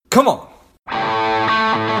Come on.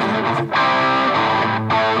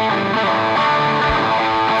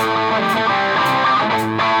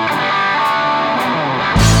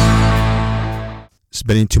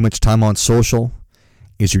 Spending too much time on social?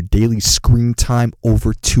 Is your daily screen time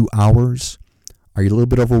over 2 hours? Are you a little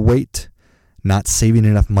bit overweight? Not saving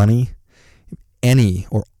enough money? If any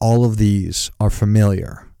or all of these are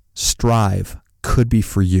familiar, Strive could be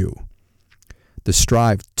for you. The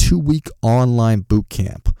Strive 2-week online boot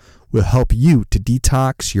camp will help you to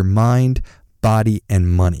detox your mind, body, and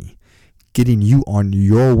money, getting you on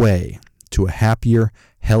your way to a happier,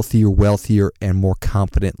 healthier, wealthier, and more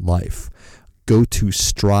confident life. Go to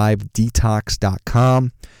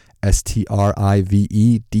strivedetox.com,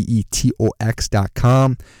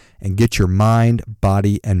 strivedetox.com, and get your mind,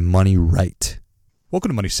 body, and money right.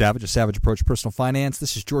 Welcome to Money Savage, a savage approach to personal finance.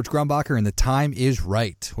 This is George Grumbacher, and the time is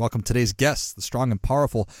right. Welcome to today's guests, the strong and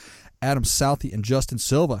powerful Adam Southey and Justin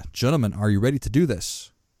Silva. Gentlemen, are you ready to do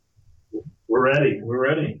this? We're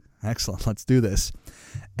ready. Excellent. Let's do this.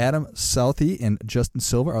 Adam Southey and Justin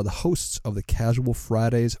Silva are the hosts of the Casual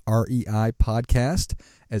Fridays REI podcast.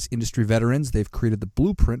 As industry veterans, they've created the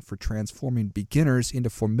blueprint for transforming beginners into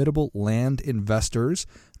formidable land investors.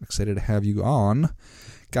 I'm excited to have you on.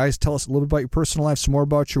 Guys, tell us a little bit about your personal life, some more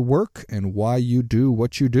about your work, and why you do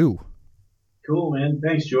what you do. Cool, man.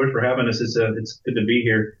 Thanks, George, for having us. It's good to be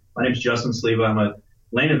here. My name's Justin Silva. I'm a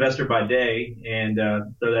land investor by day, and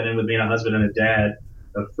throw that in with being a husband and a dad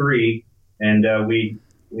of 3. And we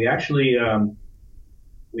actually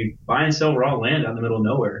we buy and sell raw land out in the middle of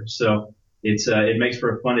nowhere. So it makes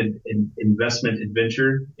for a fun investment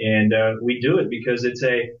adventure, and we do it because it's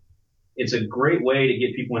a great way to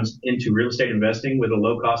get people into real estate investing with a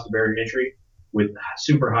low cost of barrier to entry with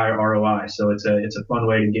super high ROI. So it's a fun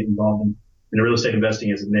way to get involved in real estate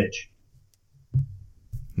investing as a niche.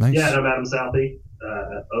 Nice. Yeah, I'm Adam Southey.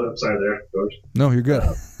 Sorry there, George. No, you're good.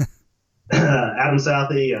 Adam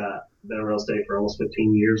Southey, been in real estate for almost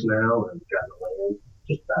 15 years now, and got into land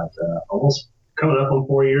just about almost coming up on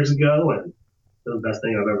 4 years ago, and the best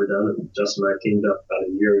thing I've ever done. And Justin and I teamed up about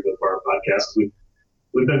a year ago for our podcast.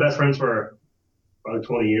 We've been best friends for probably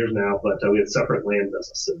 20 years now, but we had separate land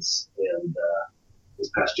businesses. And this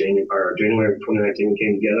past January of 2019, we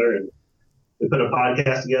came together and we put a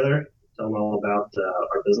podcast together, telling all about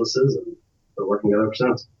our businesses, and we're working together ever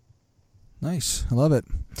since. Nice. I love it.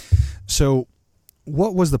 So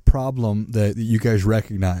what was the problem that you guys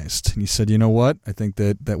recognized? And you said, you know what? I think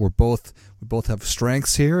that we both have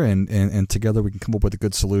strengths here, and together we can come up with a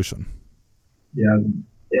good solution. Yeah,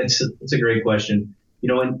 it's a great question. You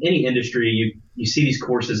know, in any industry, you see these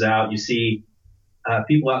courses out, you see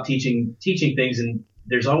people out teaching things, and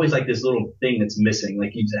there's always like this little thing that's missing.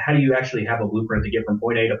 Like, how do you actually have a blueprint to get from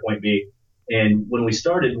point A to point B? And when we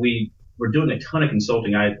started, we were doing a ton of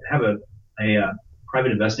consulting. I have a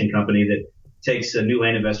private investing company that takes new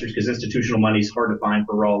land investors because institutional money is hard to find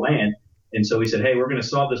for raw land. And so we said, hey, we're going to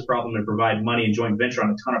solve this problem and provide money and joint venture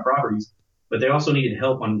on a ton of properties. But they also needed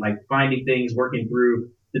help on like finding things, working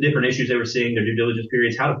through the different issues they were seeing, their due diligence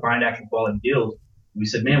periods, how to find actual quality deals. And we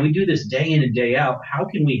said, man, we do this day in and day out. How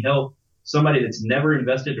can we help somebody that's never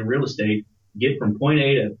invested in real estate get from point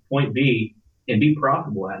A to point B and be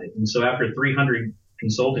profitable at it? And so after 300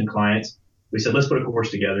 consulting clients, we said, let's put a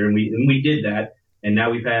course together. And we did that. And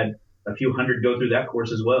now we've had a few hundred go through that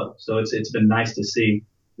course as well. So it's been nice to see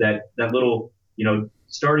that little,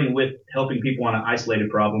 starting with helping people on an isolated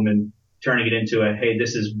problem and turning it into hey,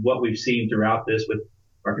 this is what we've seen throughout this with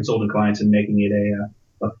our consultant clients, and making it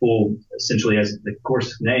a full, essentially, as the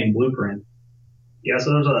course name, blueprint. Yeah,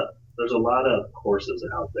 so there's a lot of courses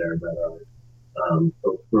out there that are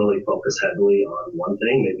really focus heavily on one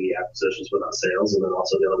thing, maybe acquisitions without sales, and then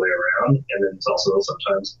also the other way around. And then it's also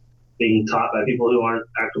sometimes being taught by people who aren't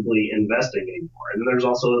actively investing anymore. And then there's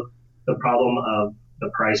also the problem of the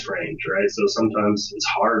price range, right? So sometimes it's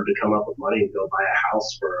hard to come up with money and go buy a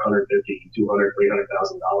house for $150,000, $200,000,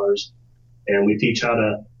 $300,000. And we teach how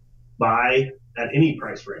to buy at any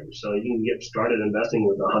price range. So you can get started investing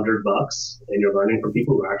with $100, and you're learning from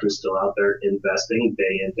people who are actually still out there investing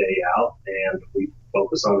day in, day out. And we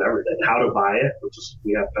focus on everything, how to buy it, which is,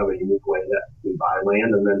 we have kind of a unique way that we buy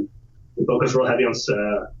land. And then we focus real heavy on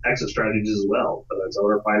exit strategies as well, whether it's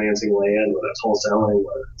owner financing land, whether it's wholesaling,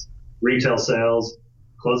 whether it's retail sales,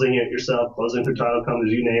 closing it yourself, closing through title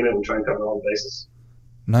companies, you name it. We try and cover all the bases.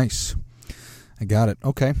 Nice. I got it.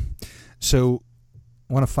 Okay. So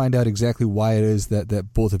want to find out exactly why it is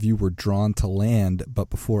that both of you were drawn to land. But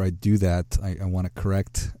before I do that, I want to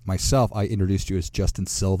correct myself. I introduced you as Justin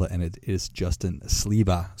Silva, and it is Justin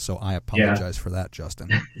Sliva. So I apologize for that, Justin.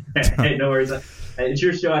 Hey, no worries. It's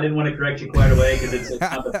your show. I didn't want to correct you quite away because it's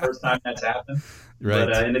not the first time that's happened. Right.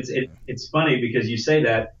 But, and it's funny because you say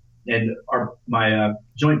that, and my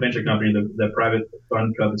joint venture company, the private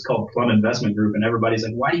fund club, it's called Plum Investment Group, and everybody's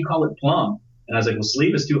like, why do you call it Plum? And I was like, well,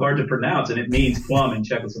 Sliva is too hard to pronounce, and it means plum in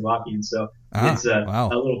Czechoslovakian. So it's a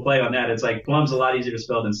little play on that. It's like plum's a lot easier to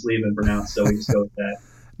spell than Sliva and pronounce, so we just go with that.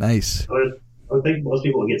 Nice. I think most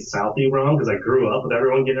people get Southie wrong because I grew up with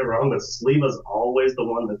everyone getting it wrong, but Sliva's always the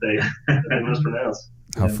one that they mispronounce.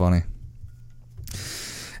 How funny.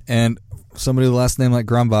 And somebody with a last name like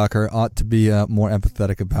Grumbacher ought to be more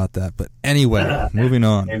empathetic about that. But anyway, moving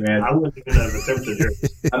on. Hey, man, I wouldn't even have attempted yours.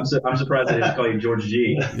 I'm surprised they didn't call you George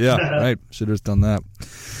G. Yeah, right. Should have done that.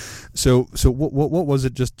 So what was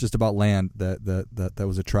it just about land that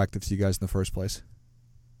was attractive to you guys in the first place?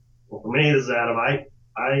 Well, for me, this is Adam.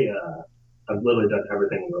 I've literally done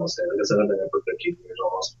everything in real estate. Like I said, I've been there for 15 years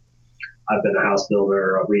almost. I've been a house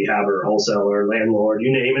builder, a rehabber, wholesaler, landlord,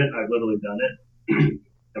 you name it. I've literally done it.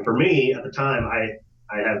 And for me, at the time, I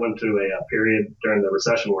had went through a period during the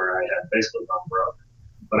recession where I had basically gone broke.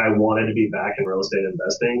 But I wanted to be back in real estate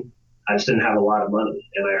investing. I just didn't have a lot of money.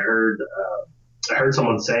 And I heard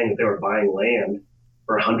someone saying that they were buying land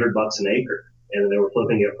for $100 an acre. And they were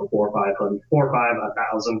flipping it for 1,000% ROI.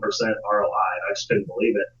 And I just couldn't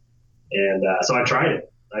believe it. And so I tried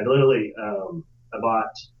it. I literally, I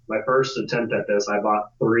bought my first attempt at this. I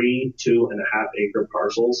bought 3 2.5 acre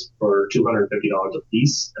parcels for $250 a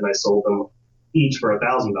piece, and I sold them each for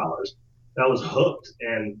 $1,000. I was hooked,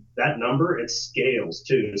 and that number, it scales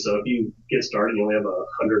too. So if you get started, you only have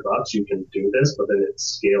 $100, you can do this, but then it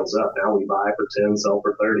scales up. Now we buy for 10, sell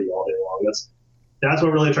for 30 all day long. That's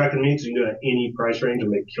what really attracted me, because you can do it at any price range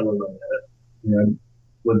and make killer money at it. Yeah.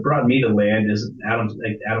 What brought me to land is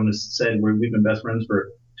Adam has said we've been best friends for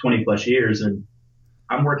 20 plus years, and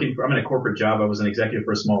I'm in a corporate job. I was an executive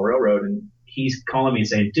for a small railroad, and he's calling me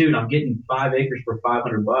saying, dude, I'm getting 5 acres for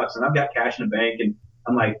 $500 and I've got cash in the bank. And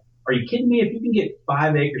I'm like, are you kidding me? If you can get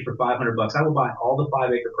 5 acres for $500, I will buy all the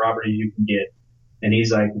 5 acre property you can get. And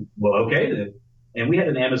he's like, well, okay then. And we had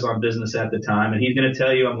an Amazon business at the time, and he's going to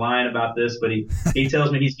tell you I'm lying about this, but he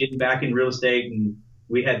tells me he's getting back in real estate, and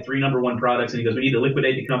we had 3 number 1 products, and he goes, we need to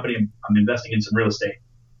liquidate the company. I'm investing in some real estate.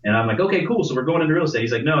 And I'm like, okay, cool. So we're going into real estate.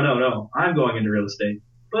 He's like, no, I'm going into real estate.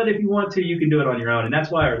 But if you want to, you can do it on your own. And that's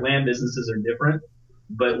why our land businesses are different.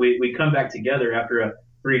 But we come back together after a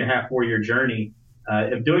 3.5, 4 year journey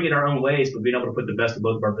of doing it our own ways, but being able to put the best of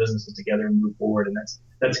both of our businesses together and move forward. And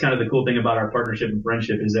that's kind of the cool thing about our partnership and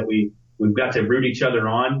friendship, is that we've got to root each other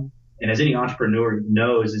on. And as any entrepreneur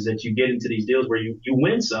knows, is that you get into these deals where you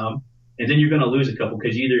win some, and then you're going to lose a couple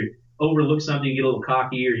because you either overlook something, you get a little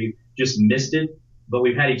cocky, or you just missed it. But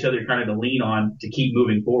we've had each other kind of to lean on to keep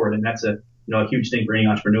moving forward. And that's a huge thing for any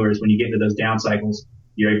entrepreneurs. When you get into those down cycles,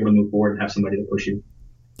 you're able to move forward and have somebody to push you.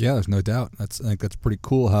 Yeah, there's no doubt. I think that's pretty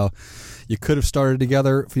cool how you could have started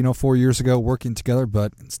together, 4 years ago, working together,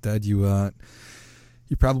 but instead you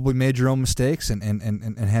probably made your own mistakes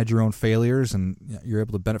and had your own failures, and you're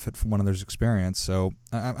able to benefit from one another's experience. So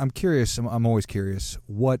I'm curious. I'm always curious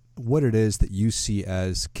what it is that you see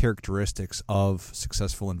as characteristics of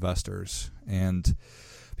successful investors, and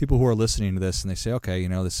people who are listening to this and they say, okay,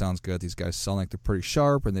 this sounds good. These guys sound like they're pretty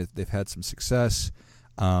sharp and they've had some success.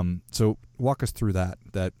 So walk us through that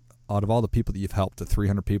out of all the people that you've helped, the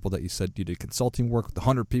 300 people that you said you did consulting work with, the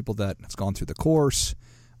 100 people that has gone through the course,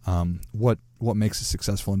 what makes a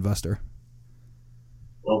successful investor?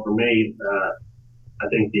 Well, for me, I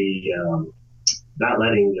think the not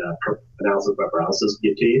letting analysis by paralysis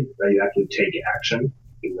get to you, that you actually take action,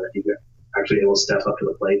 you're actually able to step up to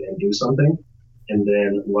the plate and do something, and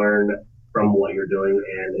then learn from what you're doing.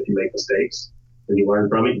 And if you make mistakes, then you learn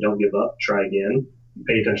from it. You don't give up. Try again. You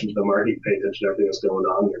pay attention to the market. You pay attention to everything that's going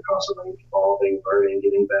on. You're constantly evolving, learning,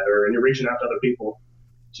 getting better, and you're reaching out to other people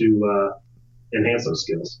to enhance those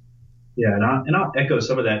skills. Yeah, and I'll echo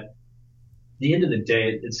some of that. At the end of the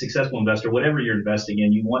day, it's successful investor, whatever you're investing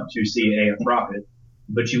in, you want to see a profit,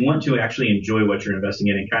 but you want to actually enjoy what you're investing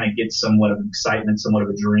in and kind of get somewhat of an excitement, somewhat of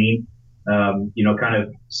a dream, kind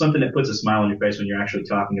of something that puts a smile on your face when you're actually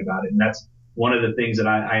talking about it. And that's one of the things that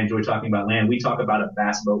I enjoy talking about land. We talk about a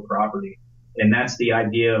bass boat property, and that's the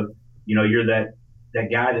idea of, you're that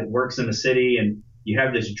guy that works in the city and you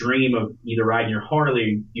have this dream of either riding your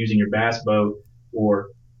Harley using your bass boat, or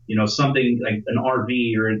something like an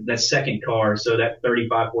RV or that second car. So that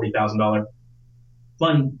 $35,000, $40,000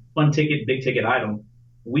 fun ticket, big ticket item.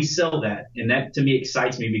 we sell that. And that to me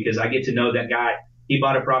excites me because I get to know that guy. He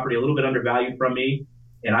bought a property a little bit undervalued from me,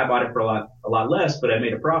 and I bought it for a lot less, but I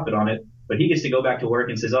made a profit on it. But he gets to go back to work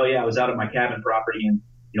and says, oh yeah, I was out at my cabin property in,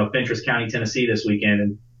 Fentress County, Tennessee this weekend.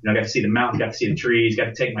 And, I got to see the mountains, got to see the trees, got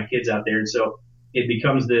to take my kids out there. And so it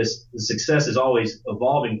becomes the success is always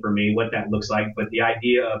evolving for me, what that looks like. But the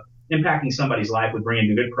idea of impacting somebody's life with bringing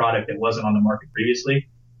a good product that wasn't on the market previously,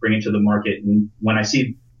 bring it to the market. And when I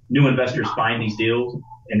see new investors find these deals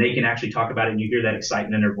and they can actually talk about it and you hear that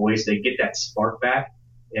excitement in their voice, they get that spark back.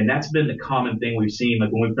 And that's been the common thing we've seen. Like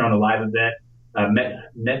when we've done a live event,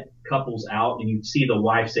 met couples out and you see the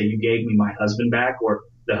wife say, you gave me my husband back, or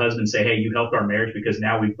the husband say, hey, you helped our marriage because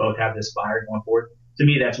now we both have this fire going forward. To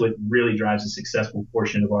me, that's what really drives a successful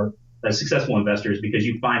portion of our successful investors, because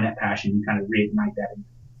you find that passion, you kind of reignite that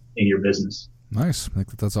in your business. Nice. I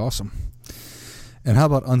think that's awesome. And how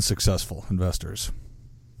about unsuccessful investors?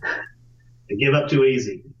 They give up too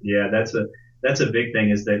easy. Yeah, that's a big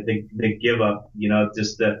thing, is that they give up.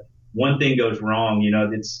 Just the one thing goes wrong.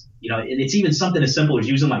 And it's even something as simple as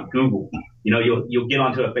using like Google. You'll get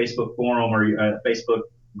onto a Facebook forum or a Facebook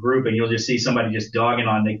group and you'll just see somebody just dogging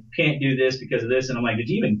on, they can't do this because of this. And I'm like, did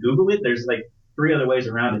you even Google it? There's like 3 other ways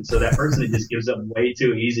around it. So that person that just gives up way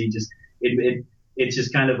too easy, it's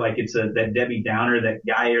just kind of like it's that Debbie Downer, that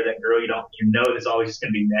guy or that girl that's always just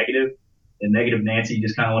going to be negative, and negative Nancy. You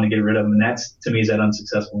just kind of want to get rid of them. And that's, to me, is that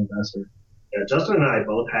unsuccessful investor. Yeah, Justin and I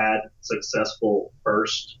both had successful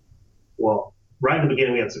right in the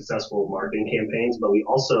beginning we had successful marketing campaigns, but we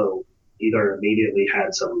also either immediately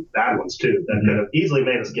had some bad ones too that could have easily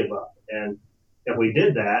made us give up. And if we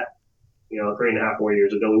did that, 3.5, 4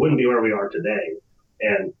 years ago, we wouldn't be where we are today.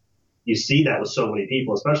 And you see that with so many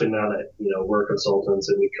people, especially now that, we're consultants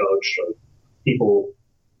and we coach. So people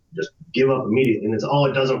just give up immediately, and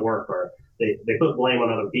it doesn't work, or they put blame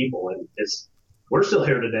on other people. And we're still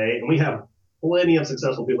here today, and we have plenty of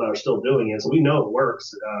successful people that are still doing it. So we know it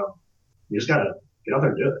works. You just got to get out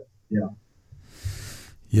there and do it. Yeah.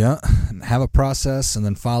 Yeah, and have a process and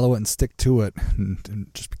then follow it and stick to it, and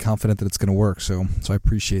just be confident that it's going to work. So I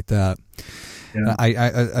appreciate that. Yeah.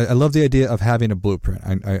 I love the idea of having a blueprint.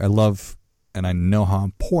 I love, and I know how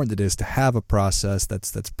important it is to have a process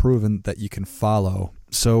that's proven that you can follow.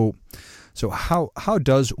 So how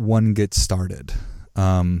does one get started?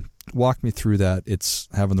 Walk me through that. It's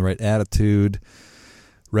having the right attitude,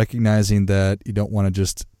 recognizing that you don't want to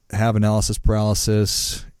just have analysis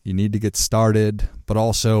paralysis. You need to get started, but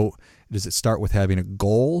also, does it start with having a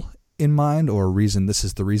goal in mind or a reason? This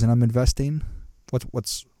is the reason I'm investing.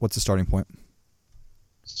 What's the starting point?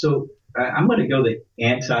 So I'm going to go the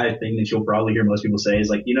anti thing that you'll probably hear most people say is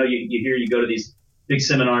like, you go to these big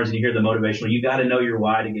seminars and you hear the motivational, you got to know your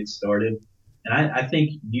why to get started. And I think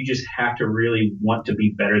you just have to really want to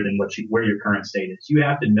be better than where your current state is. You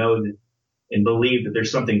have to know that and believe that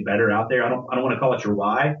there's something better out there. I don't want to call it your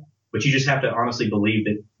why, but you just have to honestly believe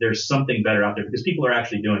that there's something better out there, because people are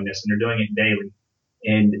actually doing this and they're doing it daily.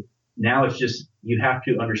 And now it's just, you have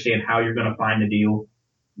to understand how you're going to find the deal,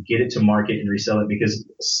 get it to market and resell it, because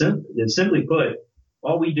simply put,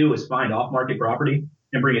 all we do is find off-market property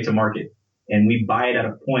and bring it to market. And we buy it at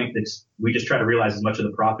a point we just try to realize as much of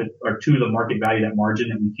the profit or to the market value, that margin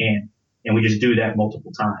that we can. And we just do that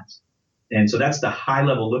multiple times. And so that's the high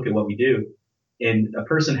level look at what we do. And a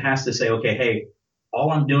person has to say, okay, hey,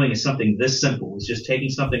 all I'm doing is something this simple. It's just taking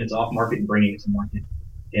something that's off market and bringing it to market.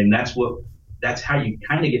 And that's how you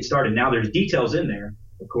kind of get started. Now there's details in there.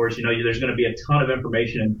 Of course, there's going to be a ton of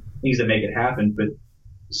information and things that make it happen. But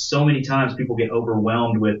so many times people get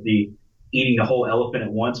overwhelmed with eating the whole elephant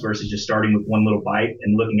at once versus just starting with one little bite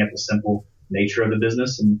and looking at the simple nature of the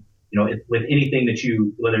business. And, with anything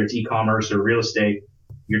whether it's e-commerce or real estate,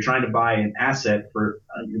 you're trying to buy an asset for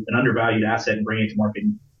an undervalued asset and bring it to market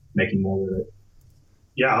and making more with it.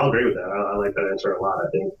 Yeah, I'll agree with that. I like that answer a lot. I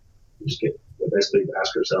think you just basically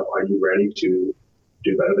ask yourself, are you ready to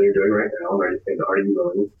do better than you're doing right now? And are you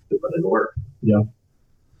willing to put in work? Yeah.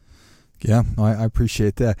 Yeah, I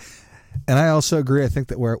appreciate that. And I also agree. I think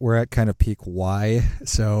that we're at kind of peak why.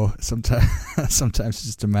 So sometimes it's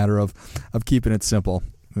just a matter of keeping it simple.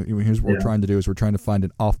 Here's what we're trying to do: is we're trying to find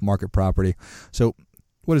an off-market property. So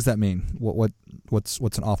what does that mean? What's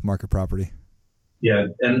an off-market property? Yeah,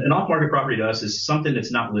 and an off-market property to us is something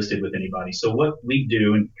that's not listed with anybody. So what we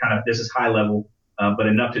do, and kind of this is high level, but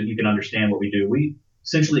enough that you can understand what we do. We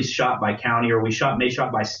essentially shop by county, or we may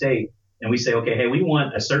shop by state. And we say, okay, hey, we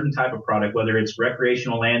want a certain type of product, whether it's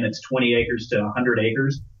recreational land that's 20 acres to 100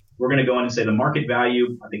 acres. We're going to go in and say the market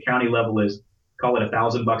value at the county level is, call it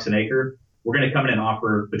 $1,000 an acre. We're going to come in and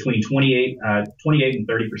offer between 28 and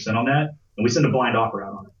 30% on that. And we send a blind offer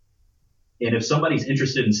out on it. And if somebody's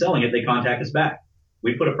interested in selling it, they contact us back.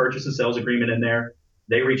 We put a purchase and sales agreement in there.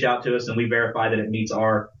 They reach out to us and we verify that it meets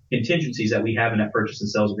our contingencies that we have in that purchase and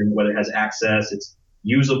sales agreement, whether it has access, it's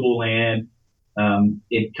usable land,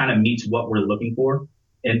 it kind of meets what we're looking for.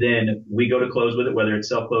 And then we go to close with it, whether it's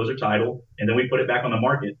self-close or title, and then we put it back on the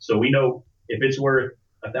market. So we know if it's worth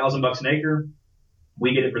 $1,000 an acre,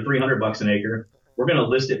 we get it for $300 an acre. We're going to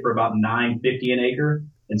list it for about $950 an acre.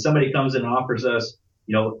 And somebody comes in and offers us,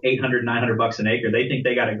 $800, $900 an acre. They think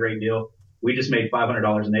they got a great deal. We just made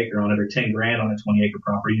 $500 an acre on it, or 10 grand on a 20-acre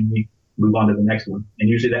property, and we move on to the next one. And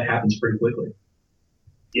usually that happens pretty quickly.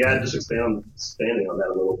 Yeah, just expanding on that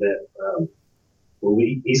a little bit.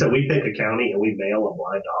 He said we pick a county and we mail a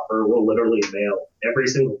blind offer. We'll literally mail every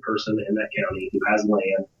single person in that county who has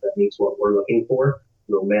land that meets what we're looking for.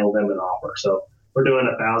 We'll mail them an offer. So we're doing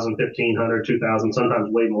 1,000, 1,500, 2,000,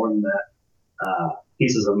 sometimes way more than that,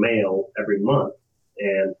 pieces of mail every month.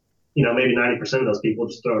 And, maybe 90% of those people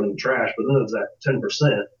just throw it in the trash, but then there's that 10%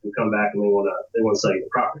 who come back and they want to sell you the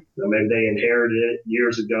property. Maybe they inherited it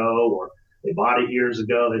years ago, or they bought it years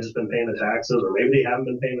ago. They've just been paying the taxes, or maybe they haven't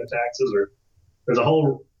been paying the taxes, or there's a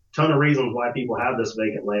whole ton of reasons why people have this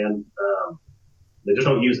vacant land. They just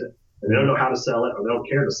don't use it, and they don't know how to sell it, or they don't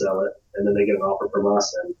care to sell it, and then they get an offer from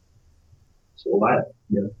us, and so we'll buy it.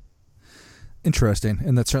 Yeah. Interesting,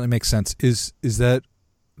 and that certainly makes sense. Is that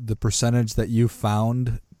the percentage that you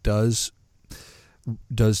found does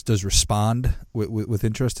respond with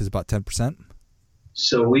interest is about 10%?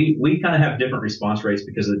 So we kind of have different response rates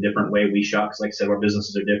because of the different way we shop. Because like I said, our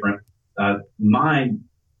businesses are different. Mine,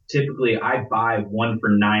 typically, I buy one for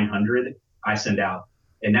 900. I send out,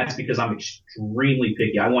 and that's because I'm extremely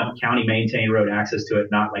picky. I want county maintained road access to it,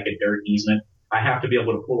 not like a dirt easement. I have to be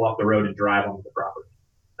able to pull off the road and drive onto the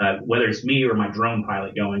property, whether it's me or my drone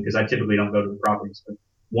pilot going, because I typically don't go to the properties. But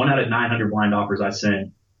 1 out of 900 blind offers I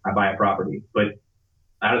send, I buy a property. But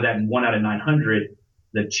out of that 1 out of 900,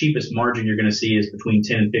 the cheapest margin you're going to see is between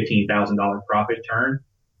 $10,000 and $15,000 profit turn.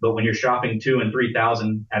 But when you're shopping $2,000 and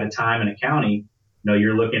 $3,000 at a time in a county,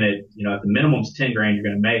 you're looking at, at the minimum's 10 grand you're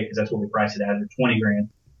going to make, because that's what we price it at, or 20 grand.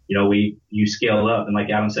 You scale up, and like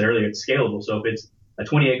Adam said earlier, it's scalable. So if it's a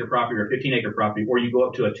 20-acre property or a 15-acre property, or you go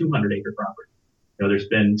up to a 200-acre property, there's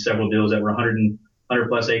been several deals that were 100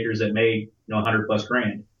 plus acres that made 100 plus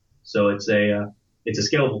grand. So it's a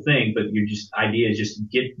scalable thing, but idea is just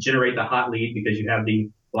generate the hot lead, because you have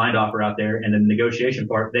the blind offer out there, and then the negotiation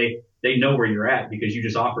part, they know where you're at, because you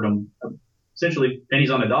just offered them essentially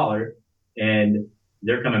pennies on the dollar, and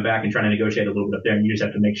they're coming back and trying to negotiate a little bit up there, and you just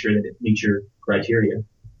have to make sure that it meets your criteria.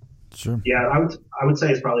 Sure. Yeah, I would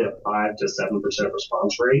say it's probably a 5 to 7%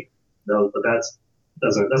 response rate. No, but that's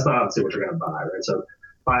not obviously what you're going to buy, right? So,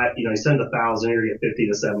 you send 1,000, you're going to get 50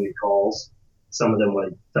 to 70 calls. Some of them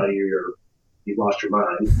would tell you you've lost your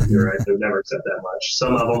mind. You're right. They'll never accept that much.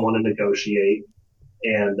 Some of them want to negotiate,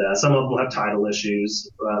 and some of them will have title issues,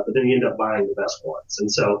 but then you end up buying the best ones. And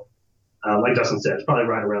so, like Justin said, it's probably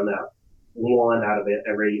right around that 1 out of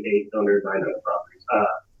every 800, 900 properties.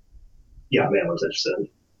 Mailers that you send.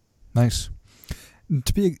 Nice.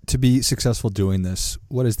 To be successful doing this,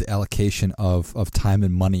 what is the allocation of time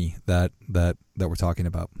and money that we're talking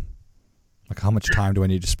about? Like, how much time do I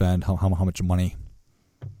need to spend? How much money?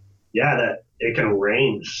 Yeah, that it can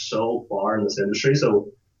range so far in this industry. So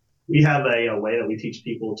we have a way that we teach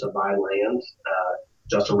people to buy land.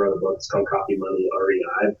 Justin wrote a book. It's called Copy Money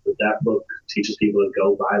REI. But that book teaches people to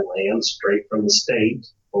go buy land straight from the state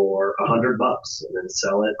for $100 and then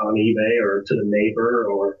sell it on eBay or to the neighbor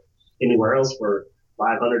or anywhere else for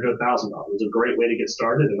 $500 to $1,000. It's a great way to get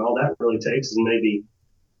started, and all that really takes is maybe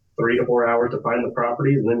 3 to 4 hours to find the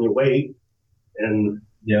property, and then you wait. And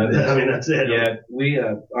that's it. Yeah, we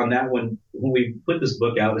on that one, when we put this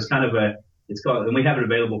book out, it's called, and we have it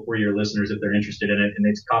available for your listeners if they're interested in it, and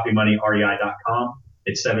it's copymoneyrei.com.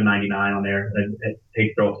 It's $7.99 on there. I hate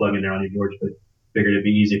to throw a plug in there on you, George, but figured it'd be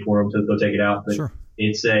easy for them to go take it out. But sure.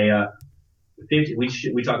 It's a 50.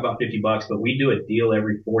 We talk about $50, but we do a deal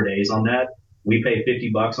every 4 days on that. We pay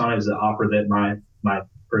 $50 on it as the offer that my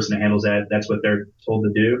person that handles that. That's what they're told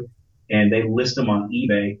to do, and they list them on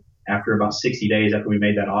eBay after about 60 days after we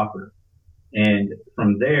made that offer. And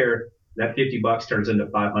from there, that $50 turns into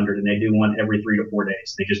 $500, and they do one every 3 to 4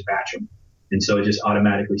 days. They just batch them. And so it just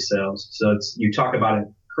automatically sells. So you talk about a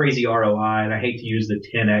crazy ROI, and I hate to use the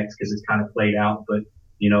 10X because it's kind of played out, but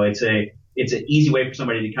it's an easy way for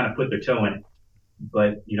somebody to kind of put their toe in it.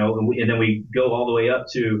 But, and then we go all the way up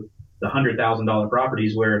to the $100,000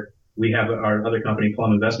 properties where we have our other company,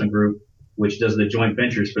 Plum Investment Group, which does the joint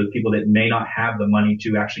ventures for the people that may not have the money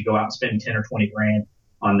to actually go out and spend 10 or 20 grand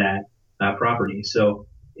on that property. So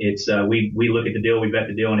It's we look at the deal, we vet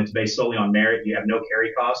the deal, and it's based solely on merit. You have no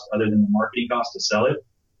carry cost other than the marketing cost to sell it,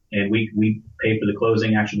 and we pay for the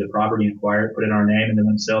closing, actually the property, and acquire it, put it in our name, and then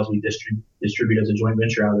when it sells, we distribute as a joint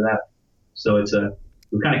venture out of that. So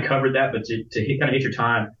we kind of covered that, but to kind of hit your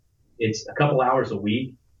time, it's a couple hours a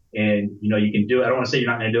week, and you can do it. I don't want to say you're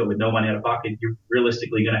not going to do it with no money out of pocket. You're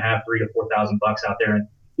realistically going to have $3,000 to $4,000 out there, and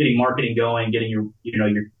getting marketing going, getting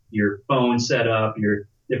your phone set up, your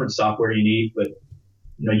different software you need, but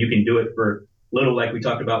you can do it for little, like we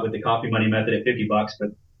talked about with the coffee money method at $50, but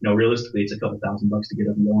realistically it's a couple $1,000 to get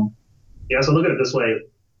up and going. Yeah. So look at it this way.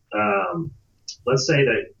 Let's say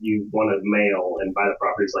that you want to mail and buy the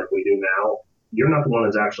properties like we do now. You're not the one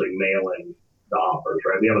that's actually mailing the offers,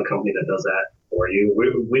 right? We have a company that does that for you.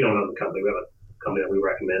 We don't own the company. We have a company that we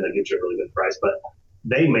recommend that gets you a really good price, but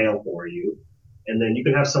they mail for you. And then you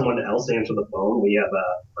can have someone else answer the phone. We have I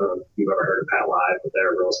don't know if you've ever heard of Pat Live, but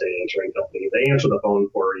they're a real estate answering company. They answer the phone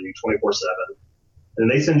for you 24/7, and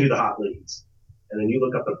they send you the hot leads. And then you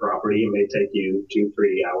look up the property. It may take you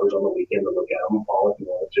 2-3 hours on the weekend to look at them all if you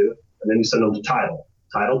wanted to. And then you send them to title.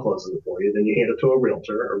 Title closes it for you. Then you hand it to a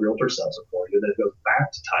realtor. A realtor sells it for you. Then it goes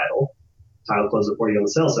back to title. Title closes it for you on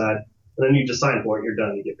the sell side. And then you just sign for it. You're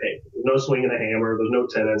done. You get paid. There's no swinging a hammer. There's no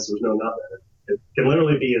tenants. There's no nothing. It can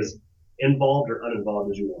literally be as involved or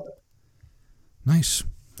uninvolved as you want it. Nice.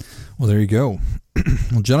 Well, there you go.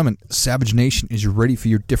 Well, gentlemen, Savage Nation is ready for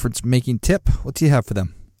your difference-making tip. What do you have for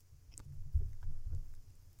them?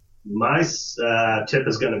 My tip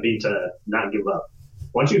is going to be to not give up.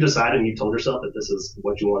 Once you decide and you told yourself that this is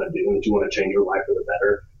what you want to do and that you want to change your life for the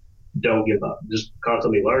better, don't give up. Just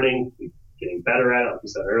constantly learning, getting better at it. Like we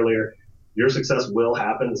said earlier, your success will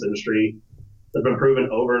happen. This industry has been proven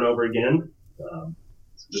over and over again.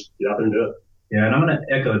 So just get out there and do it. Yeah, and I'm going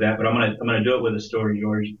to echo that, but I'm going to do it with a story,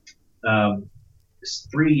 George.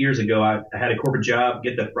 3 years ago, I had a corporate job,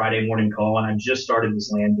 get the Friday morning call, and I just started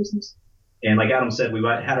this land business. And like Adam said, we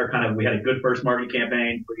had a good first marketing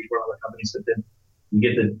campaign for each one of our companies, but then you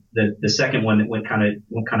get the second one that went kind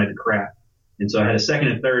of to crap. And so I had a second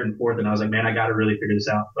and third and fourth, and I was like, man, I got to really figure this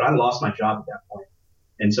out. But I lost my job at that point.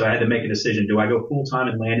 And so I had to make a decision. Do I go full time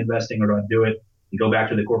in land investing, or do I do it and go back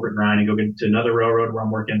to the corporate grind and go get to another railroad where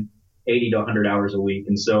I'm working 80 to 100 hours a week?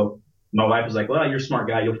 And so my wife was like, well, you're a smart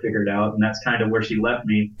guy. You'll figure it out. And that's kind of where she left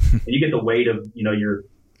me. And you get the weight of,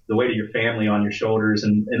 the weight of your family on your shoulders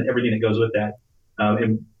and everything that goes with that.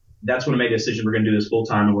 And that's when I made a decision. We're going to do this full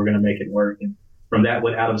time and we're going to make it work. And from that,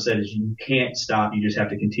 what Adam said is you can't stop. You just have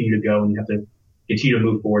to continue to go and you have to continue to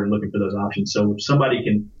move forward and looking for those options. So if somebody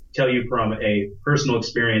can tell you from a personal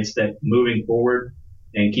experience that moving forward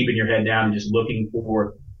and keeping your head down and just looking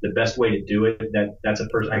for the best way to do it, that's a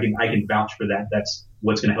person I can vouch for that. That's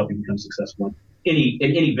what's going to help you become successful in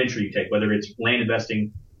any venture you take, whether it's land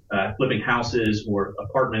investing, flipping houses or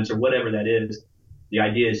apartments or whatever that is. The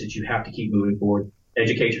idea is that you have to keep moving forward,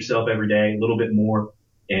 educate yourself every day, a little bit more,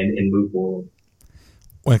 and move forward.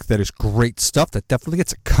 Well, that is great stuff. That definitely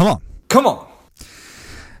gets it. Come on.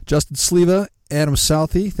 Justin Sleva, Adam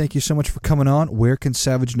Southey, thank you so much for coming on. Where can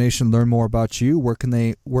Savage Nation learn more about you? Where can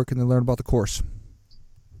they learn about the course?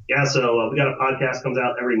 Yeah, so we got a podcast comes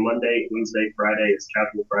out every Monday, Wednesday, Friday. It's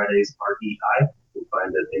Casual Fridays REI. You can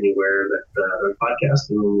find it anywhere that there's podcasts.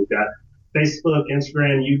 And we've got Facebook,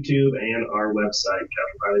 Instagram, YouTube, and our website,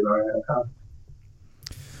 casualfridays.com.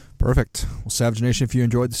 Perfect. Well, Savage Nation, if you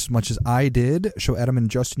enjoyed this as much as I did, show Adam and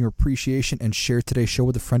Justin your appreciation and share today's show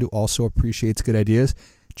with a friend who also appreciates good ideas.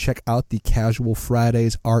 Check out the Casual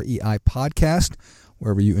Fridays REI podcast,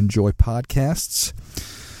 wherever you enjoy podcasts.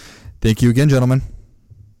 Thank you again, gentlemen.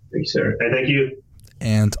 Thanks, sir. Hey, thank you.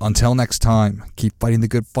 And until next time, keep fighting the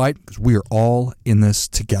good fight because we are all in this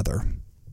together.